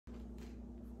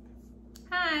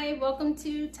Hi, welcome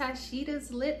to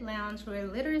Tashida's Lit Lounge, where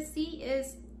literacy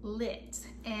is lit.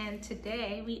 And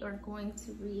today we are going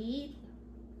to read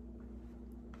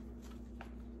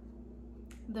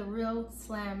The Real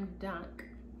Slam Dunk.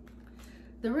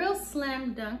 The Real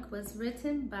Slam Dunk was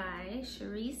written by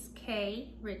Charisse K.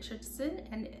 Richardson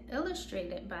and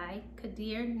illustrated by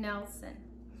Kadir Nelson.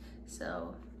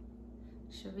 So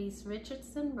Charisse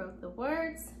Richardson wrote the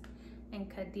words and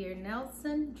Kadir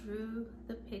Nelson drew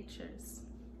the pictures.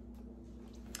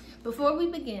 Before we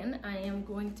begin, I am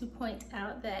going to point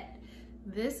out that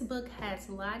this book has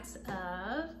lots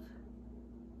of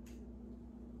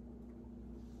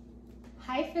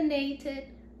hyphenated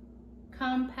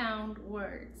compound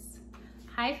words.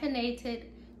 Hyphenated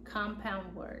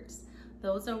compound words.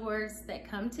 Those are words that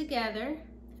come together,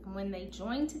 and when they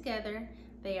join together,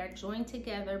 they are joined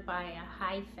together by a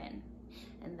hyphen.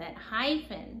 And that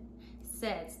hyphen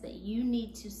says that you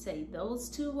need to say those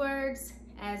two words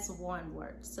as one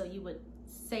word. So you would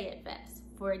say it fast.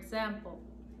 For example,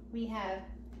 we have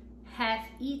half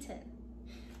eaten.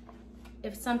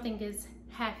 If something is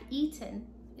half eaten,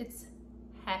 it's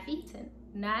half eaten,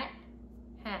 not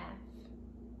half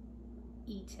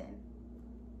eaten.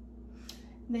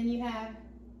 Then you have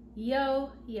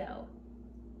yo-yo.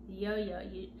 Yo-yo.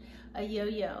 A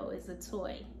yo-yo is a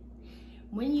toy.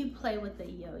 When you play with a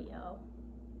yo-yo,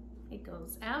 it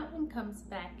goes out and comes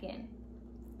back in.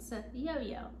 It's a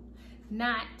yo-yo,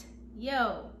 not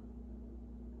yo.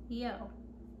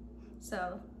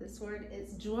 So this word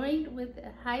is joined with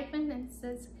a hyphen and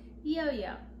says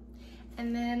yo-yo.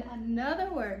 And then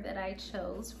another word that I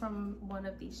chose from one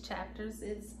of these chapters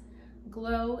is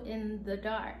glow in the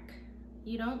dark.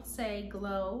 You don't say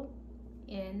glow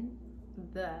in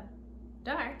the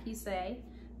dark, you say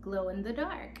glow in the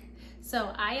dark.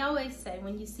 So I always say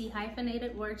when you see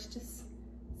hyphenated words, just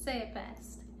say it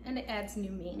fast and it adds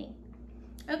new meaning.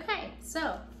 Okay,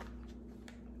 so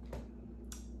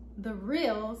The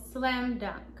Real Slam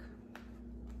Dunk.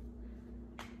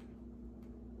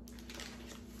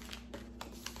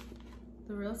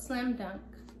 The Real Slam Dunk.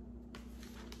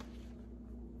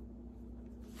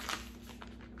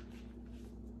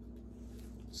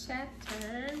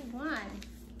 Chapter 1.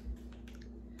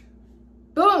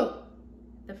 Boom!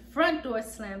 The front door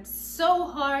slammed so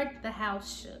hard the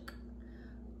house shook.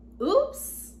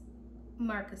 Oops,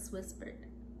 Marcus whispered,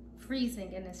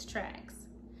 freezing in his tracks.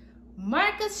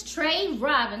 Marcus Trey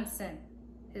Robinson,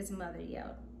 his mother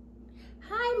yelled.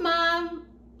 Hi, Mom.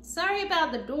 Sorry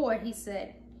about the door, he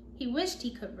said. He wished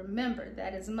he could remember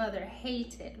that his mother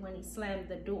hated when he slammed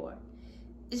the door.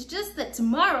 It's just that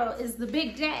tomorrow is the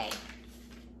big day.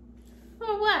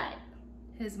 For what?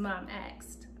 His mom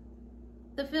asked.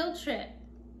 The field trip,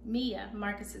 Mia,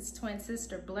 Marcus's twin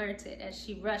sister, blurted as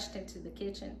she rushed into the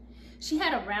kitchen. She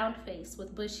had a round face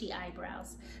with bushy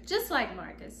eyebrows, just like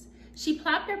Marcus. She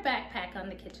plopped her backpack on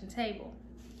the kitchen table.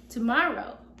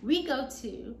 Tomorrow, we go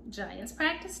to Giants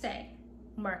practice day,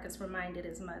 Marcus reminded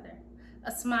his mother.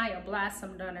 A smile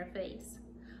blossomed on her face.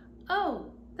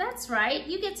 Oh, that's right.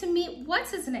 You get to meet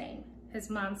what's his name, his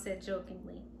mom said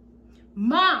jokingly.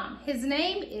 Mom, his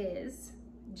name is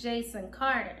Jason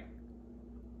Carter.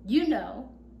 You know,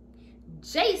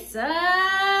 Jason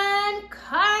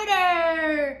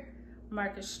Carter!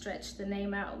 Marcus stretched the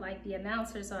name out like the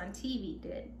announcers on TV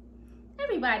did.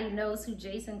 Everybody knows who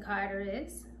Jason Carter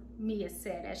is, Mia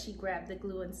said as she grabbed the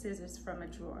glue and scissors from a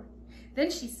drawer. Then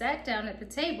she sat down at the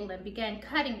table and began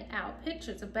cutting out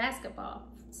pictures of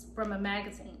basketballs from a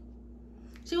magazine.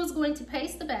 She was going to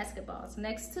paste the basketballs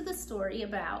next to the story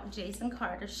about Jason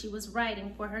Carter she was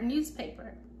writing for her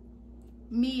newspaper.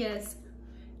 Mia's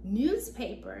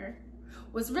newspaper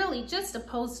was really just a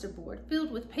poster board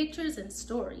filled with pictures and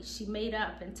stories she made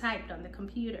up and typed on the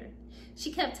computer.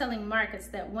 She kept telling Marcus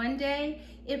that one day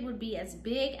it would be as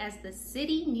big as the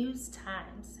City News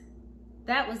Times.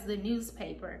 That was the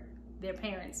newspaper their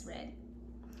parents read.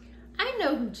 I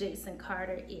know who Jason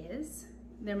Carter is,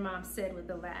 their mom said with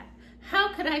a laugh.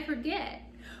 How could I forget?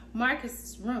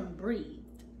 Marcus's room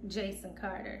breathed Jason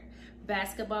Carter.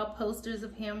 Basketball posters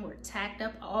of him were tacked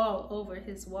up all over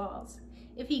his walls.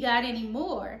 If he got any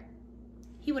more,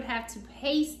 he would have to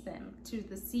paste them to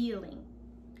the ceiling.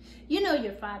 You know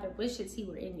your father wishes he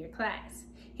were in your class.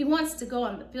 He wants to go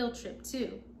on the field trip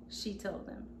too, she told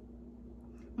him.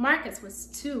 Marcus was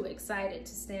too excited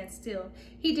to stand still.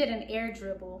 He did an air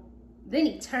dribble. Then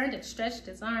he turned and stretched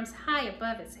his arms high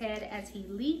above his head as he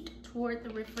leaped toward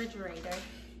the refrigerator.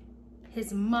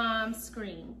 His mom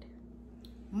screamed.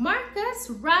 Marcus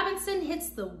Robinson hits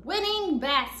the winning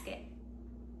basket.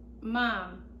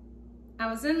 Mom, I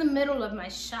was in the middle of my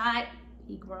shot,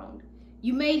 he groaned.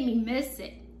 You made me miss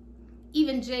it.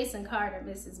 Even Jason Carter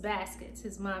misses baskets,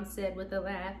 his mom said with a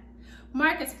laugh.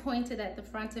 Marcus pointed at the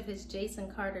front of his Jason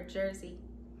Carter jersey.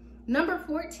 Number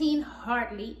 14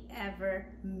 hardly ever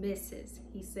misses,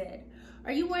 he said.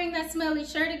 Are you wearing that smelly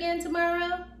shirt again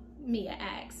tomorrow? Mia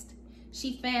asked.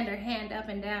 She fanned her hand up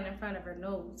and down in front of her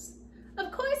nose.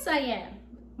 Of course I am,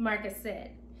 Marcus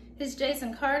said. His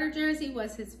Jason Carter jersey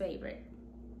was his favorite.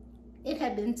 It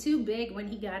had been too big when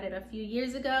he got it a few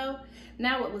years ago.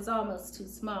 Now it was almost too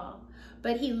small.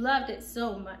 But he loved it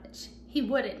so much, he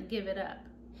wouldn't give it up.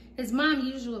 His mom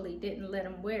usually didn't let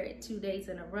him wear it 2 days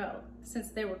in a row.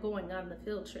 Since they were going on the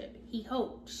field trip, he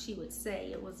hoped she would say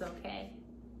it was okay.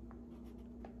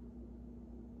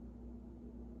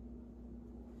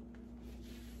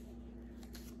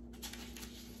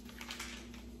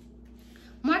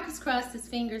 Marcus crossed his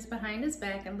fingers behind his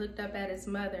back and looked up at his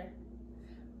mother.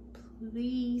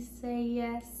 Please say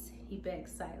yes, he begged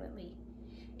silently.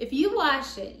 If you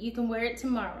wash it, you can wear it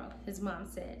tomorrow, his mom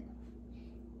said.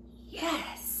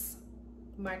 Yes,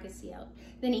 Marcus yelled.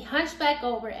 Then he hunched back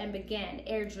over and began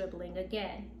air dribbling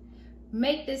again.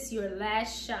 Make this your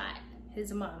last shot,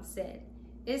 his mom said.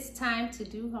 It's time to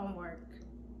do homework.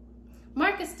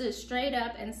 Marcus stood straight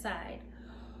up and sighed.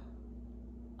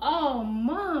 Oh,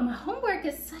 Mom, homework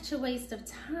is such a waste of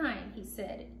time, he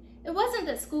said. It wasn't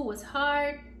that school was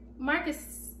hard.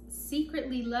 Marcus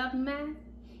secretly loved math.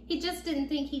 He just didn't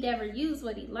think he'd ever use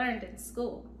what he learned in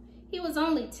school. He was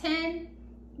only 10,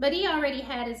 but he already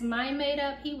had his mind made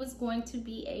up he was going to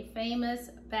be a famous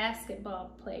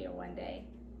basketball player one day,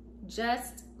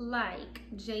 just like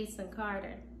Jason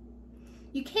Carter.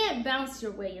 You can't bounce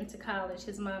your way into college,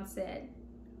 his mom said.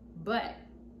 But,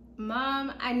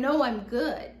 Mom, I know I'm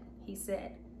good, he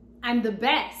said. I'm the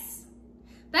best.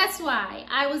 That's why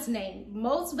I was named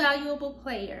most valuable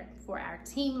player for our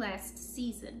team last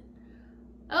season.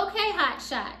 Okay, hot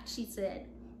shot, she said.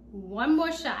 One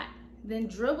more shot, then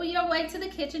dribble your way to the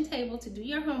kitchen table to do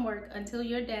your homework until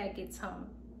your dad gets home.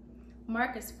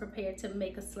 Marcus prepared to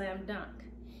make a slam dunk.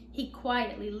 He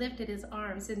quietly lifted his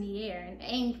arms in the air and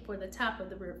aimed for the top of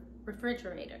the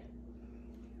refrigerator.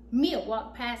 Mia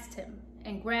walked past him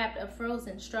and grabbed a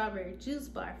frozen strawberry juice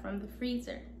bar from the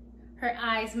freezer. Her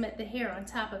eyes met the hair on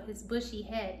top of his bushy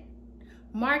head.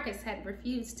 Marcus had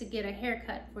refused to get a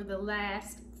haircut for the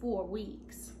last 4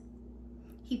 weeks.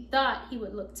 He thought he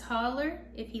would look taller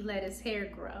if he let his hair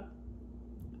grow.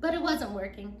 But it wasn't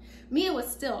working. Mia was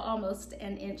still almost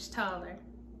an inch taller.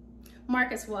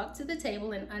 Marcus walked to the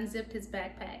table and unzipped his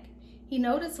backpack. He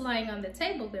noticed lying on the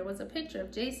table there was a picture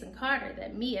of Jason Carter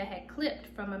that Mia had clipped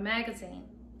from a magazine.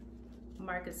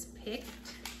 Marcus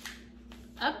picked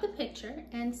up the picture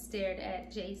and stared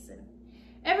at Jason.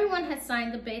 Everyone had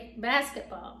signed the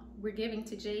basketball we're giving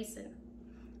to Jason.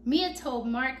 Mia told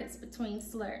Marcus between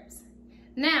slurps.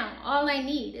 Now, all I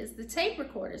need is the tape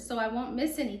recorder so I won't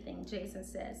miss anything, Jason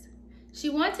says. She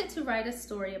wanted to write a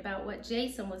story about what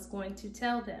Jason was going to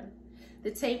tell them.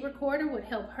 The tape recorder would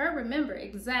help her remember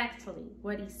exactly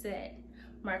what he said.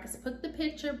 Marcus put the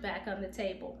picture back on the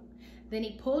table. Then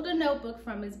he pulled a notebook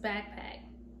from his backpack.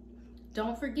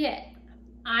 Don't forget,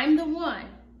 I'm the one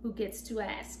who gets to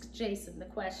ask Jason the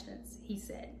questions, he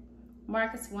said.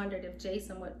 Marcus wondered if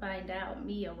Jason would find out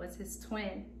Mia was his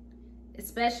twin,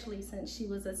 especially since she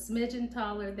was a smidgen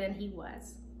taller than he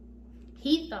was.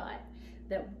 He thought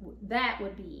that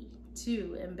would be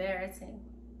too embarrassing.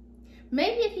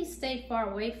 Maybe if he stayed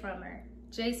far away from her,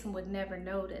 Jason would never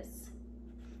notice.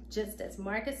 Just as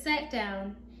Marcus sat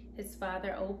down, his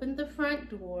father opened the front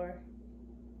door.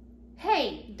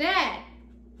 Hey, Dad,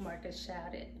 Marcus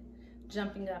shouted,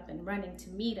 jumping up and running to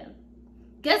meet him.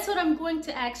 Guess what I'm going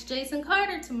to ask Jason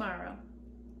Carter tomorrow?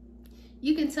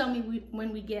 You can tell me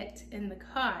when we get in the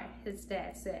car, his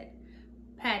dad said,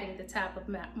 patting the top of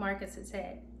Marcus's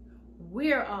head.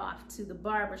 We're off to the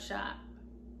barber shop.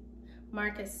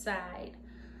 Marcus sighed.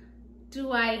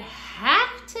 Do I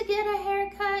have to get a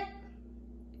haircut?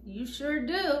 You sure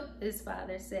do, his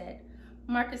father said.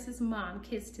 Marcus's mom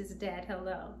kissed his dad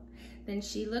hello. Then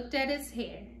she looked at his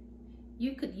hair.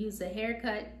 You could use a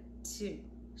haircut too,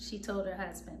 she told her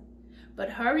husband. But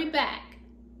hurry back.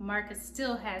 Marcus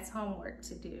still has homework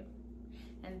to do.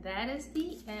 And that is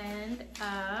the end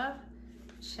of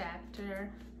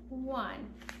chapter 1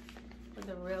 for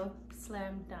the Real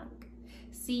Slam Dunk.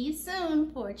 See you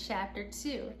soon for chapter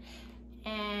 2.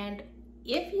 And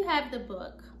if you have the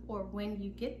book, or when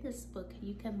you get this book,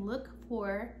 you can look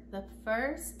for the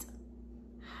first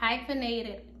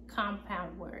hyphenated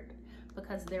compound word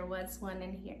because there was one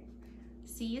in here.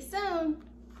 See you soon.